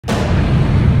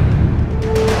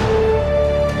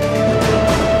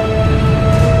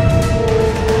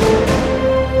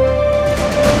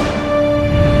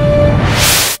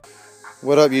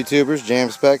What up, YouTubers? Jam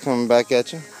Spec coming back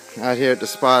at you. Out here at the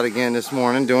spot again this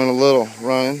morning, doing a little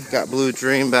run. Got Blue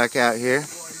Dream back out here.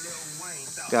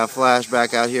 Got Flash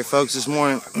back out here, folks. This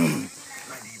morning,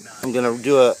 I'm gonna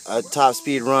do a top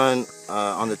speed run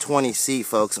on the 20C,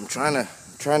 folks. I'm trying to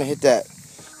hit that,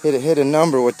 hit a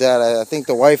number with that. I think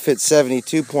the wife hit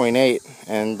 72.8,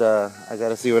 and I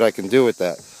gotta see what I can do with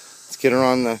that. Let's get her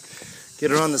on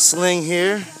the sling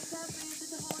here.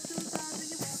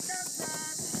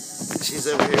 She's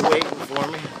over here waiting for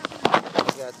me.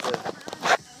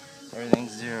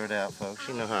 Everything's zeroed out, folks.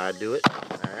 You know how I do it.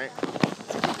 Alright.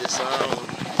 Let's get this on.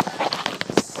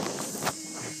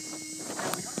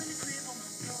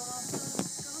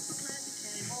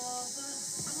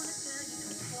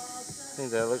 I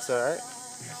think that looks alright.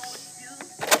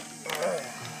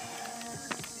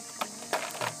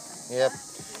 Yep.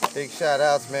 Big shout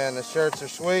outs, man. The shirts are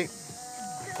sweet.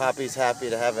 Poppy's happy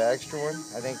to have an extra one.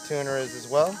 I think Tuner is as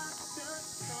well.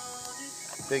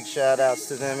 Big shout outs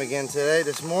to them again today,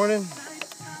 this morning.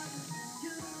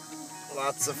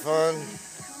 Lots of fun.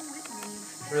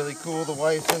 Really cool. The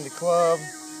wife's in the club.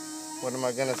 What am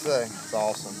I gonna say? It's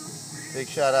awesome. Big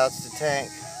shout outs to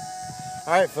Tank.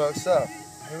 Alright, folks, so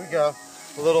here we go.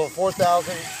 A little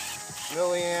 4,000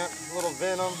 milliamp, little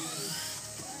Venom.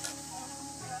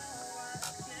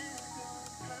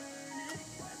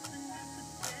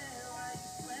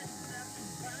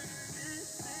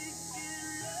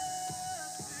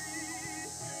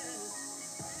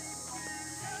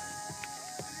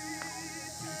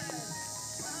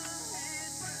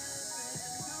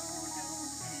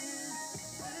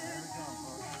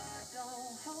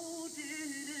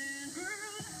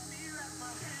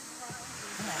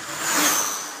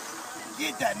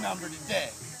 Get that number today.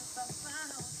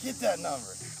 Get that number.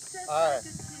 Alright.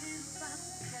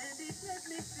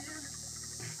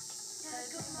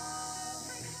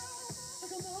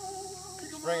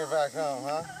 Bring her back home,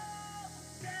 huh?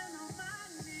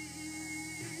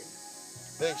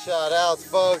 Big shout outs,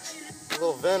 folks.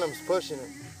 Little Venom's pushing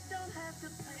it.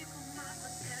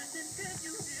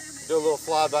 Do a little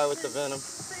flyby with the Venom.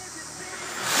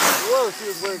 Whoa, she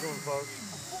was wiggling, folks.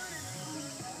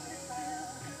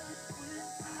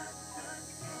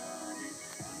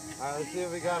 Alright, let's see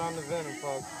what we got on the Venom,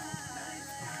 folks.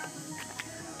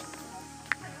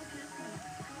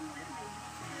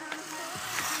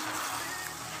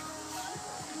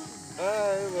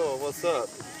 Hey, little, what's up?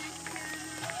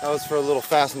 That was for a little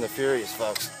Fast and the Furious,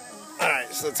 folks.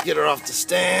 Alright, so let's get her off the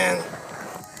stand.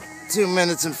 2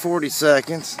 minutes and 40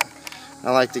 seconds. I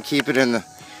like to keep it in the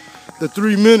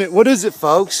 3 minute. What is it,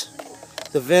 folks?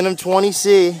 The Venom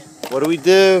 20C. What do we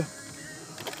do?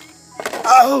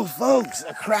 Oh, folks,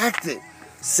 I cracked it.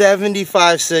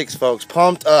 75.6, folks.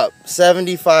 Pumped up.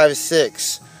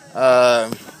 75.6.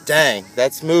 Dang,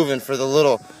 that's moving for the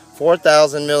little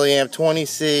 4,000 milliamp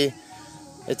 20C.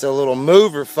 It's a little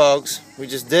mover, folks. We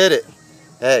just did it.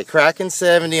 Hey, cracking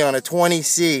 70 on a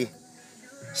 20C.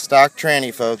 Stock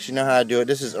tranny, folks. You know how I do it.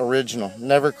 This is original.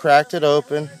 Never cracked it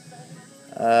open.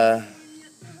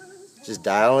 Just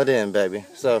dial it in, baby.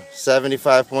 So,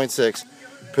 75.6.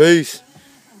 Peace.